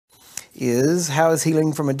is, how is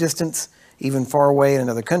healing from a distance, even far away in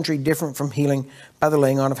another country, different from healing by the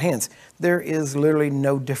laying on of hands? There is literally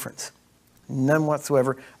no difference, none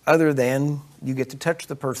whatsoever, other than you get to touch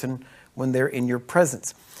the person when they're in your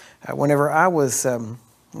presence. Whenever I was, matter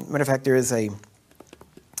of fact, there is a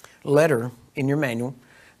letter in your manual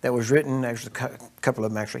that was written, actually a couple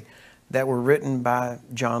of them actually, that were written by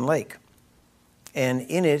John Lake. And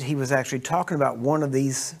in it, he was actually talking about one of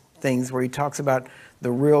these things where he talks about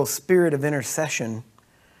the real spirit of intercession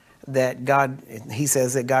that God, he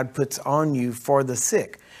says, that God puts on you for the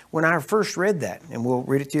sick. When I first read that, and we'll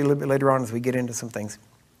read it to you a little bit later on as we get into some things.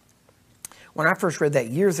 When I first read that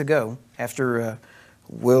years ago, after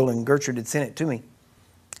Will and Gertrude had sent it to me,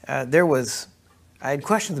 I had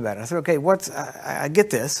questions about it. I said, okay, I get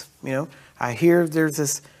this, I hear there's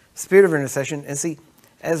this spirit of intercession. And see,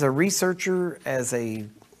 as a researcher, as a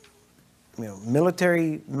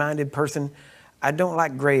military-minded person, I don't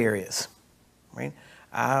like gray areas, right?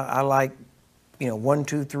 I like, 1,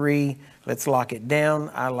 2, 3, let's lock it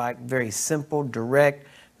down. I like very simple, direct,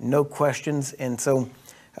 no questions. And so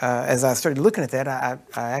as I started looking at that, I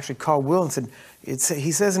actually called Will and said,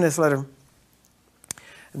 he says in this letter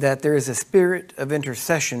that there is a spirit of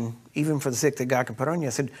intercession, even for the sick, that God can put on you.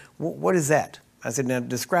 I said, what is that? I said, now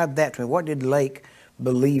describe that to me. What did Lake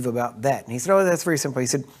believe about that? And he said, oh, that's very simple. He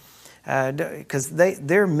said, because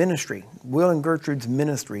their ministry, Will and Gertrude's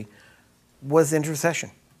ministry, was intercession.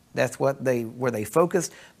 That's where they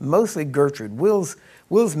focused. Mostly Gertrude. Will's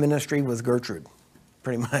ministry was Gertrude,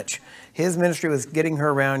 pretty much. His ministry was getting her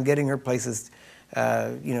around, getting her places,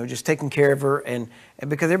 just taking care of her, and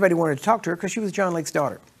because everybody wanted to talk to her because she was John Lake's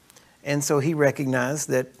daughter. And so he recognized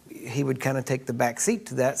that he would kind of take the back seat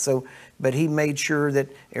to that. But he made sure that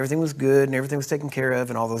everything was good and everything was taken care of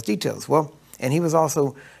and all those details. Well, and he was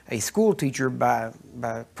also a school teacher by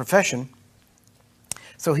profession.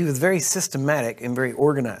 So he was very systematic and very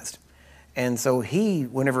organized. And so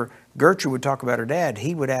whenever Gertrude would talk about her dad,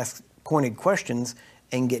 he would ask pointed questions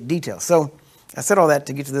and get details. So I said all that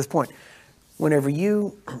to get to this point. Whenever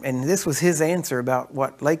and this was his answer about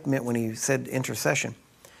what Lake meant when he said intercession.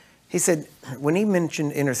 He said, when he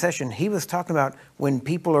mentioned intercession, he was talking about when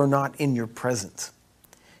people are not in your presence.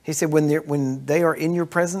 He said, when they are in your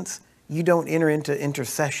presence, you don't enter into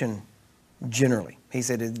intercession generally. He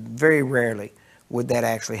said, very rarely would that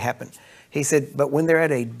actually happen. He said, but when they're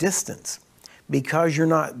at a distance, because you're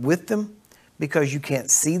not with them, because you can't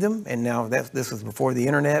see them, and now this was before the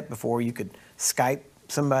internet, before you could Skype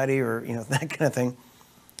somebody or that kind of thing.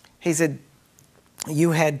 He said,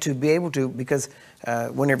 you had to be able to, because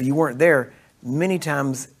whenever you weren't there, many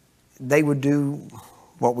times they would do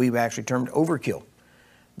what we've actually termed overkill,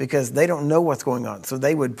 because they don't know what's going on. So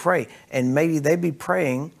they would pray, and maybe they'd be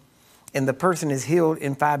praying and the person is healed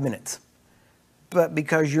in 5 minutes. But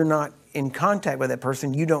because you're not in contact with that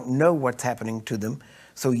person, you don't know what's happening to them.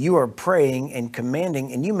 So you are praying and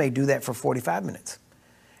commanding, and you may do that for 45 minutes.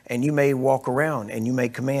 And you may walk around and you may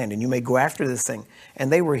command and you may go after this thing.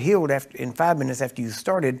 And they were healed in 5 minutes after you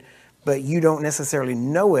started, but you don't necessarily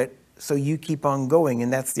know it, so you keep on going,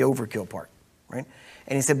 and that's the overkill part, right?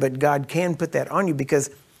 And he said, but God can put that on you, because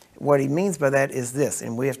what he means by that is this,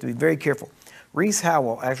 and we have to be very careful. Rees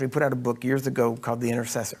Howell actually put out a book years ago called The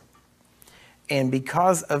Intercessor. And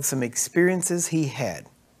because of some experiences he had,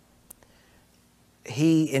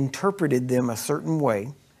 he interpreted them a certain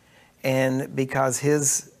way, and because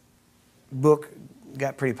his book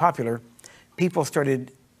got pretty popular, people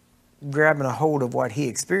started grabbing a hold of what he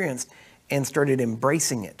experienced and started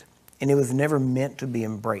embracing it. And it was never meant to be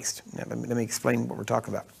embraced. Now, let me explain what we're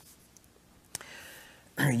talking about.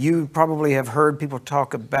 You probably have heard people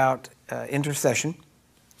talk about intercession,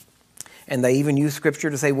 and they even use scripture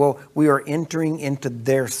to say, well, we are entering into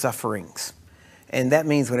their sufferings. And that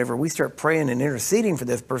means whenever we start praying and interceding for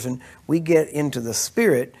this person, we get into the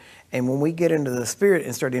spirit. And when we get into the spirit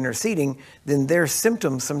and start interceding, then their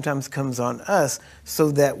symptoms sometimes comes on us,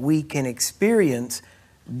 so that we can experience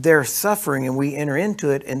their suffering and we enter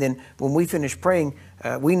into it. And then when we finish praying,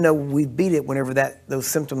 we know we beat it. Whenever those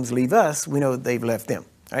symptoms leave us, we know they've left them,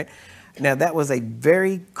 right? Now, that was a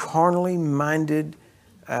very carnally minded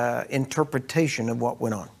interpretation of what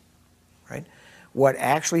went on, right? What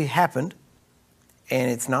actually happened, and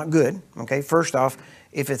it's not good, okay? First off,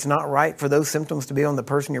 if it's not right for those symptoms to be on the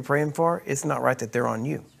person you're praying for, it's not right that they're on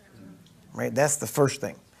you, right? That's the first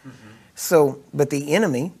thing. Mm-hmm. So, but the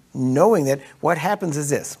enemy, knowing that, what happens is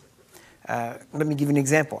this. Let me give you an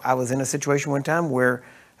example. I was in a situation one time where,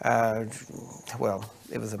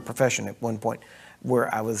 it was a profession at one point,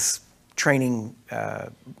 where I was training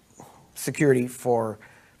security for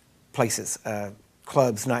places,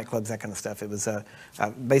 clubs, nightclubs, that kind of stuff. It was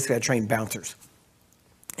basically I trained bouncers.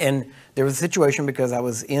 And there was a situation because I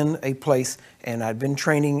was in a place and I'd been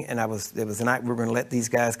training, and there was a night we were going to let these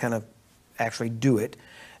guys kind of actually do it.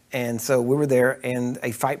 And so we were there, and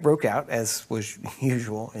a fight broke out, as was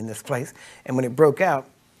usual in this place. And when it broke out,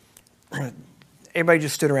 everybody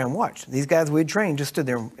just stood around and watched. These guys we had trained just stood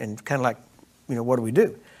there and kind of like, what do we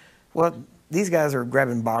do? Well, these guys are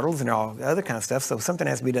grabbing bottles and all the other kind of stuff, so something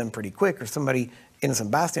has to be done pretty quick, or somebody,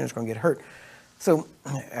 innocent bystander, is going to get hurt. So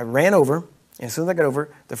I ran over, and as soon as I got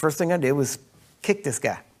over, the first thing I did was kick this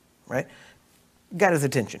guy, right? Got his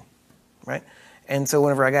attention, right? And so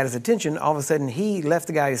whenever I got his attention, all of a sudden he left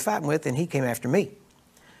the guy he was fighting with, and he came after me.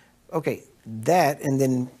 Okay, and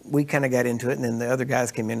then we kind of got into it, and then the other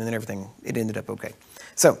guys came in, and then everything, it ended up okay.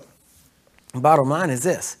 So, bottom line is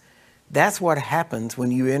this. That's what happens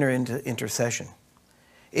when you enter into intercession.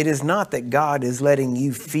 It is not that God is letting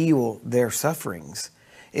you feel their sufferings.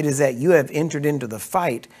 It is that you have entered into the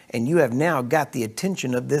fight, and you have now got the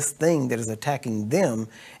attention of this thing that is attacking them,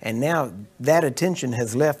 and now that attention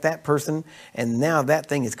has left that person, and now that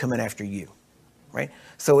thing is coming after you, right?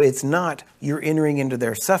 So it's not you're entering into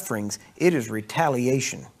their sufferings, it is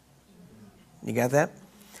retaliation. You got that?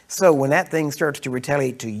 So when that thing starts to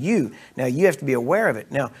retaliate to you, now you have to be aware of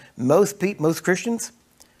it. Now, most Christians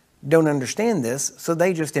don't understand this, so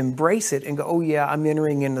they just embrace it and go, oh yeah, I'm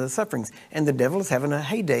entering into the sufferings. And the devil is having a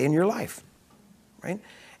heyday in your life, right?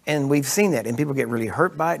 And we've seen that, and people get really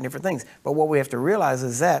hurt by it and different things. But what we have to realize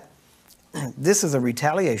is that this is a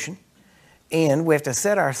retaliation, and we have to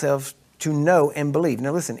set ourselves to know and believe.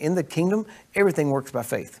 Now listen, in the kingdom, everything works by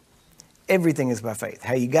faith. Everything is by faith.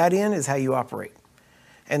 How you got in is how you operate.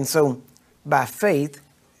 And so by faith,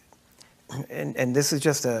 and this is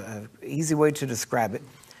just an easy way to describe it,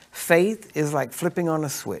 faith is like flipping on a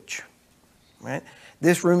switch, right?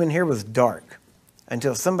 This room in here was dark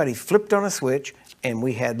until somebody flipped on a switch and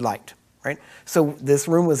we had light, right? So this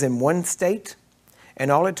room was in one state, and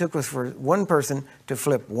all it took was for one person to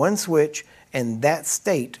flip one switch, and that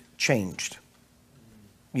state changed.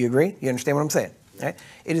 You agree? You understand what I'm saying? Right?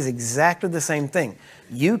 It is exactly the same thing.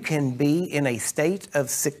 You can be in a state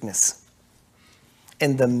of sickness,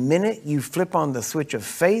 and the minute you flip on the switch of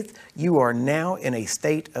faith, you are now in a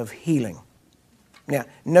state of healing. Now,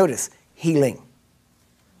 notice, healing.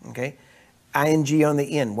 Okay? ING on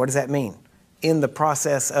the end. What does that mean? In the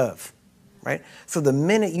process of. Right? So the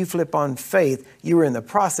minute you flip on faith, you are in the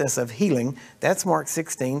process of healing. That's Mark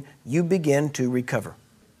 16. You begin to recover.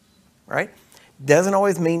 Right? Doesn't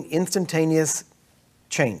always mean instantaneous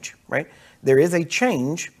change, right? There is a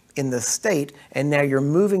change in the state, and now you're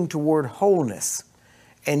moving toward wholeness.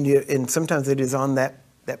 And sometimes it is on that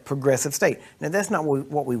progressive state. Now, that's not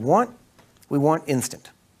what we want. We want instant,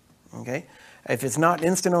 okay? If it's not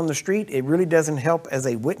instant on the street, it really doesn't help as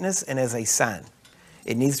a witness and as a sign.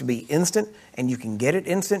 It needs to be instant, and you can get it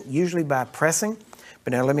instant, usually by pressing.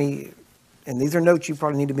 But now and these are notes you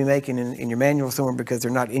probably need to be making in your manual somewhere, because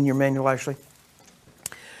they're not in your manual actually.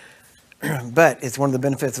 But it's one of the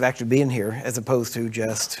benefits of actually being here as opposed to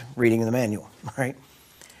just reading in the manual, right?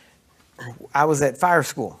 I was at fire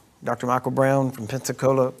school. Dr. Michael Brown from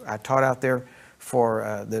Pensacola, I taught out there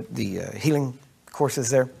for the healing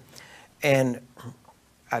courses there. And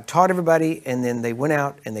I taught everybody, and then they went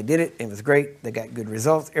out and they did it. And it was great. They got good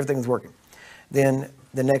results. Everything was working. Then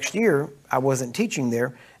the next year, I wasn't teaching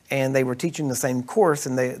there, and they were teaching the same course.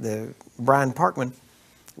 And the Brian Parkman,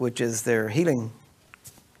 which is their healing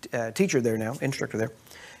teacher there now, instructor there,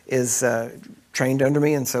 is trained under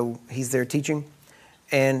me, and so he's there teaching.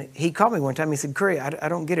 And he called me one time. He said, Curry, I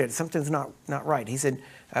don't get it. Something's not right. He said,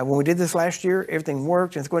 when we did this last year, everything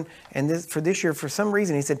worked, and it's going. And for this year, for some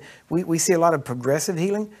reason, he said, we see a lot of progressive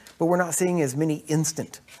healing, but we're not seeing as many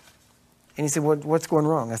instant. And he said, what's going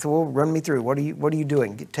wrong? I said, well, run me through. What are you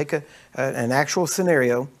doing? Take an actual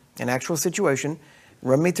scenario, an actual situation,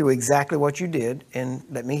 run me through exactly what you did, and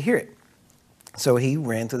let me hear it. So he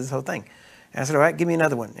ran through this whole thing. And I said, all right, give me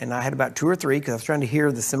another one. And I had about 2 or 3 because I was trying to hear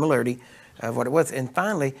the similarity of what it was. And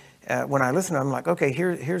finally, when I listened, I'm like, okay,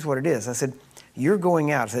 here's what it is. I said, you're going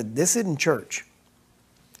out. I said, this isn't church.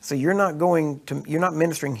 So you're not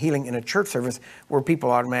ministering healing in a church service where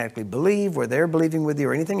people automatically believe, where they're believing with you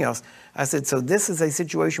or anything else. I said, so this is a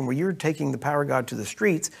situation where you're taking the power of God to the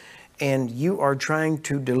streets, and you are trying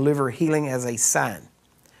to deliver healing as a sign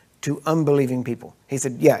to unbelieving people. He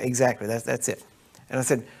said, yeah, exactly. That's it. And I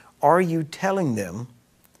said, are you telling them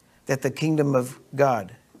that the kingdom of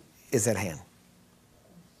God is at hand?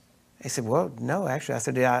 He said, well, no, actually. I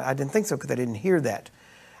said, yeah, I didn't think so because I didn't hear that.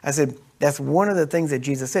 I said, that's one of the things that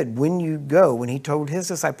Jesus said. When he told his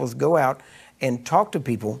disciples, go out and talk to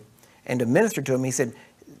people and to minister to them. He said,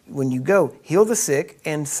 when you go, heal the sick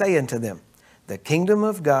and say unto them, the kingdom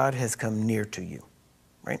of God has come near to you.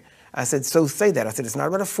 Right? I said, so say that. I said, it's not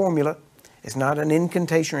about a formula. It's not an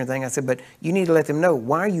incantation or anything. I said, but you need to let them know,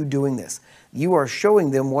 why are you doing this? You are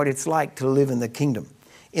showing them what it's like to live in the kingdom.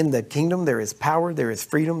 In the kingdom, there is power, there is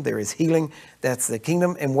freedom, there is healing. That's the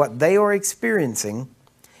kingdom. And what they are experiencing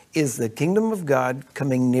is the kingdom of God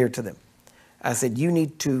coming near to them. I said, you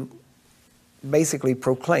need to basically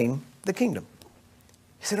proclaim the kingdom.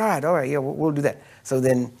 He said, all right, yeah, we'll do that. So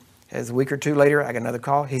then, as a week or two later, I got another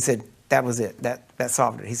call. He said, that was it. That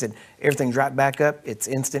solved it. He said, everything's right back up. It's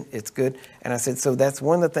instant. It's good. And I said, so that's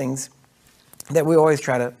one of the things that we always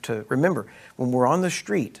try to remember. When we're on the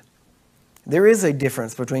street, there is a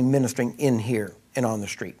difference between ministering in here and on the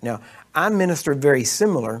street. Now, I minister very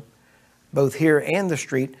similar, both here and the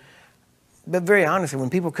street. But very honestly, when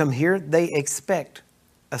people come here, they expect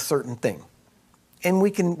a certain thing. And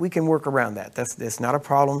we can work around that. That's not a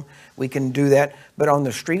problem. We can do that. But on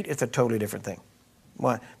the street, it's a totally different thing.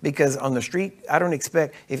 Why? Because on the street, I don't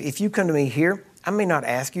expect, if you come to me here, I may not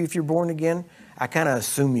ask you if you're born again. I kind of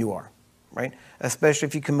assume you are, right? Especially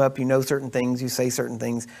if you come up, you know certain things, you say certain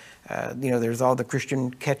things. There's all the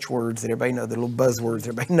Christian catchwords that everybody knows, the little buzzwords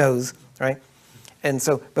everybody knows, right? And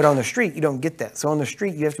so, but on the street, you don't get that. So on the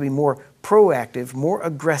street, you have to be more proactive, more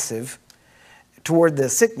aggressive toward the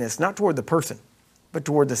sickness, not toward the person, but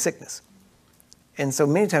toward the sickness. And so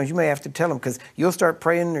many times you may have to tell them, because you'll start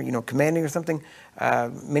praying or, commanding or something.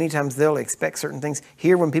 Many times they'll expect certain things.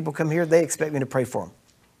 Here, when people come here, they expect me to pray for them.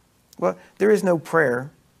 Well, there is no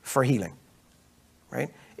prayer for healing,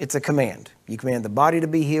 right? It's a command. You command the body to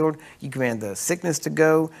be healed. You command the sickness to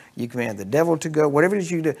go. You command the devil to go, whatever it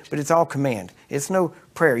is you do, but it's all command. It's no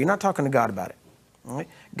prayer. You're not talking to God about it. Right?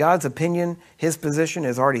 God's opinion, his position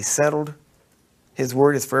is already settled. His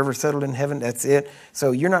word is forever settled in heaven. That's it.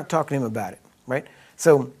 So you're not talking to him about it, right?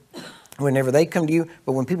 So whenever they come to you,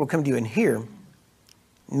 but when people come to you in here,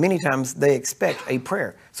 many times they expect a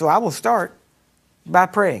prayer. So I will start by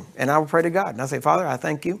praying, and I will pray to God. And I say, Father, I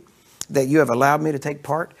thank you that you have allowed me to take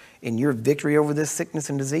part in your victory over this sickness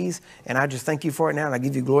and disease. And I just thank you for it now. And I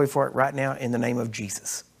give you glory for it right now in the name of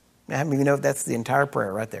Jesus. Now, how many of you know that's the entire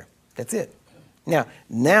prayer right there? That's it. Now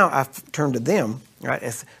I turn to them,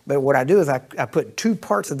 right? But what I do is I put two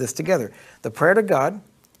parts of this together. The prayer to God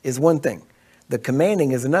is one thing. The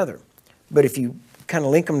commanding is another. But if you kind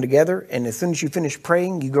of link them together, and as soon as you finish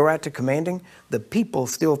praying, you go out to commanding, the people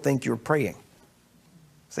still think you're praying.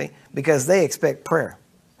 See? Because they expect prayer.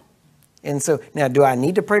 And so, now, do I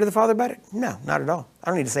need to pray to the Father about it? No, not at all. I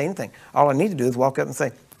don't need to say anything. All I need to do is walk up and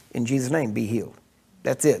say, in Jesus' name, be healed.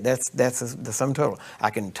 That's it. That's the sum total.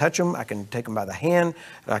 I can touch them. I can take them by the hand.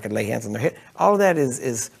 I can lay hands on their head. All of that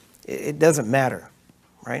it doesn't matter,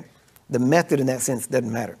 right? The method in that sense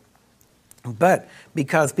doesn't matter. But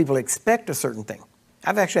because people expect a certain thing,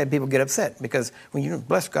 I've actually had people get upset because when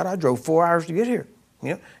bless God, I drove 4 hours to get here,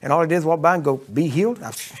 and all I did is walk by and go, be healed.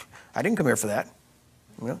 I didn't come here for that,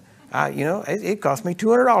 It cost me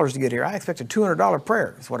 $200 to get here. I expect a $200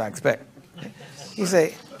 prayer is what I expect. You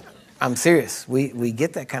say, I'm serious. We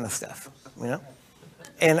get that kind of stuff,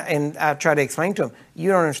 And I try to explain to them, you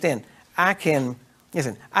don't understand. I can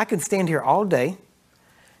stand here all day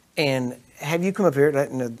and have you come up here.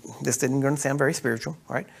 This isn't going to sound very spiritual,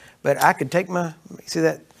 right? But I could take see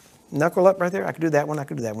that knuckle up right there? I could do that one. I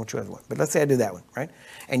could do that one, whichever one. But let's say I do that one, right?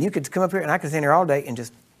 And you could come up here and I could stand here all day and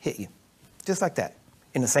just hit you. Just like that.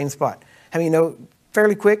 In the same spot. How many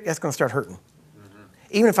fairly quick, that's going to start hurting. Mm-hmm.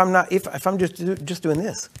 Even if I'm not, if I'm just doing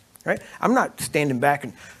this, right? I'm not standing back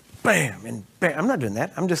and bam and bam. I'm not doing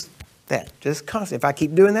that. I'm just constant. If I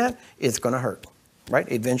keep doing that, it's going to hurt,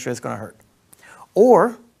 right? Eventually, it's going to hurt.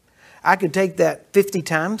 Or I could take that 50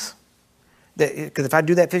 times, because if I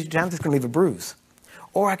do that 50 times, it's going to leave a bruise.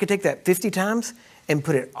 Or I could take that 50 times and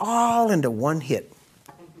put it all into one hit.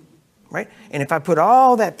 Right? And if I put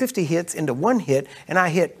all that 50 hits into one hit, and I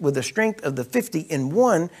hit with the strength of the 50 in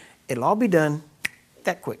one, it'll all be done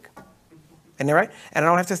that quick. Isn't that right? And I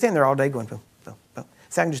don't have to stand there all day going, boom, boom, boom.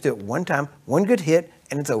 So I can just do it one time, one good hit,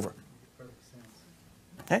 and it's over.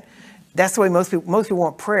 Right? That's the way most people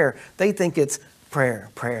want prayer. They think it's prayer.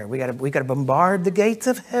 We got to bombard the gates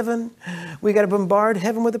of heaven. We got to bombard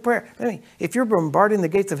heaven with a prayer. I mean, if you're bombarding the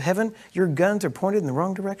gates of heaven, your guns are pointed in the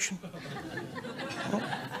wrong direction.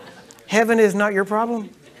 Heaven is not your problem,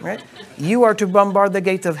 right? You are to bombard the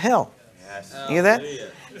gates of hell. Yes. You hear that?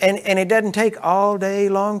 And it doesn't take all day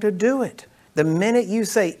long to do it. The minute you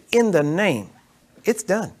say in the name, it's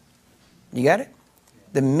done. You got it?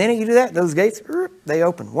 The minute you do that, those gates, they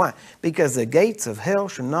open. Why? Because the gates of hell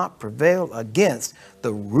shall not prevail against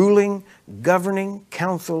the ruling, governing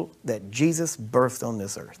council that Jesus birthed on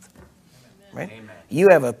this earth. Right? Amen. You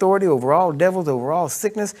have authority over all devils, over all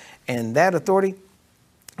sickness, and that authority,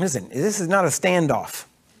 listen, this is not a standoff,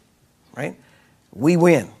 right? We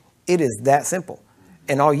win. It is that simple.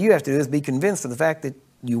 And all you have to do is be convinced of the fact that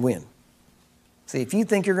you win. See, if you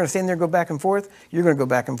think you're going to stand there and go back and forth, you're going to go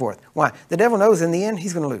back and forth. Why? The devil knows in the end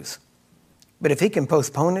he's going to lose. But if he can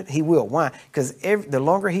postpone it, he will. Why? Because the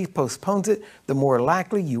longer he postpones it, the more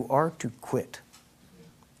likely you are to quit.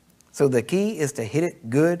 So the key is to hit it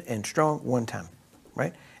good and strong one time,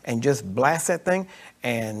 right? And just blast that thing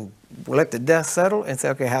and let the dust settle and say,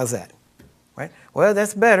 okay, how's that? Right? Well,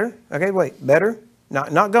 that's better. Okay, wait, better?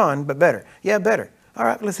 Not gone, but better. Yeah, better. All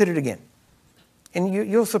right, let's hit it again. And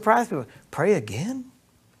you'll surprise people. Pray again?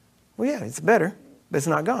 Well, yeah, it's better, but it's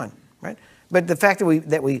not gone, right? But the fact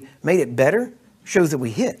that we made it better shows that we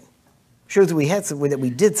hit, shows that we had some, that we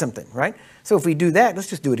did something, right? So if we do that, let's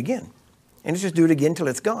just do it again. And let's just do it again until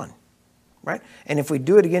it's gone, right? And if we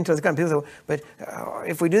do it again until it's gone, people say, but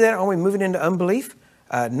if we do that, aren't we moving into unbelief?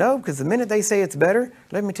 No, because the minute they say it's better,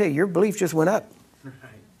 let me tell you, your belief just went up,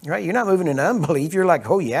 right? You're not moving into unbelief. You're like,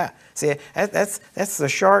 oh, yeah. See, that's the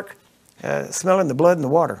shark smelling the blood in the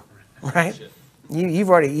water, right? You've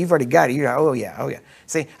already got it. You're like, oh yeah, oh yeah.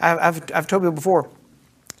 See, I've told people before.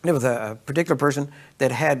 There was a particular person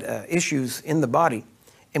that had issues in the body,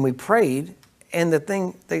 and we prayed, and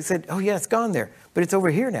they said, oh yeah, it's gone there, but it's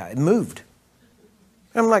over here now. It moved.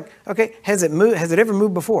 And I'm like, okay, has it moved? Has it ever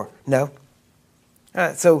moved before? No.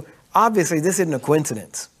 So obviously this isn't a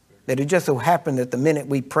coincidence. That it just so happened that the minute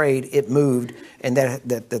we prayed, it moved, and that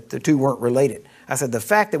the two weren't related. I said, the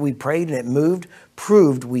fact that we prayed and it moved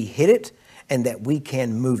proved we hit it and that we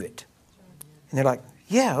can move it. And they're like,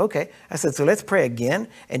 yeah, okay. I said, so let's pray again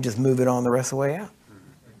and just move it on the rest of the way out.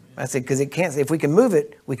 I said, because it can't, if we can move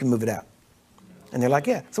it, we can move it out. And they're like,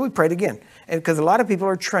 yeah. So we prayed again. And because a lot of people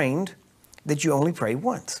are trained that you only pray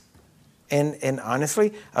once. And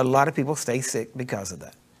honestly, a lot of people stay sick because of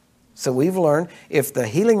that. So we've learned if the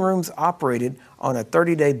healing rooms operated on a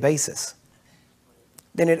 30-day basis,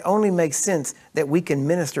 then it only makes sense that we can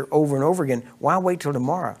minister over and over again. Why wait till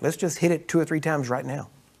tomorrow? Let's just hit it 2 or 3 times right now,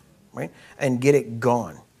 right? And get it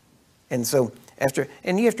gone. And so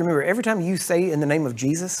and you have to remember, every time you say in the name of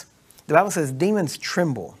Jesus, the Bible says demons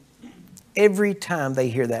tremble every time they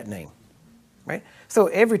hear that name, right? So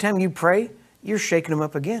every time you pray, you're shaking them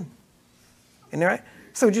up again. Isn't that right?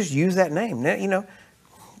 So just use that name. Now,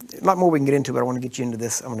 a lot more we can get into, but I want to get you into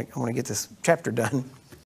this. I want to get this chapter done.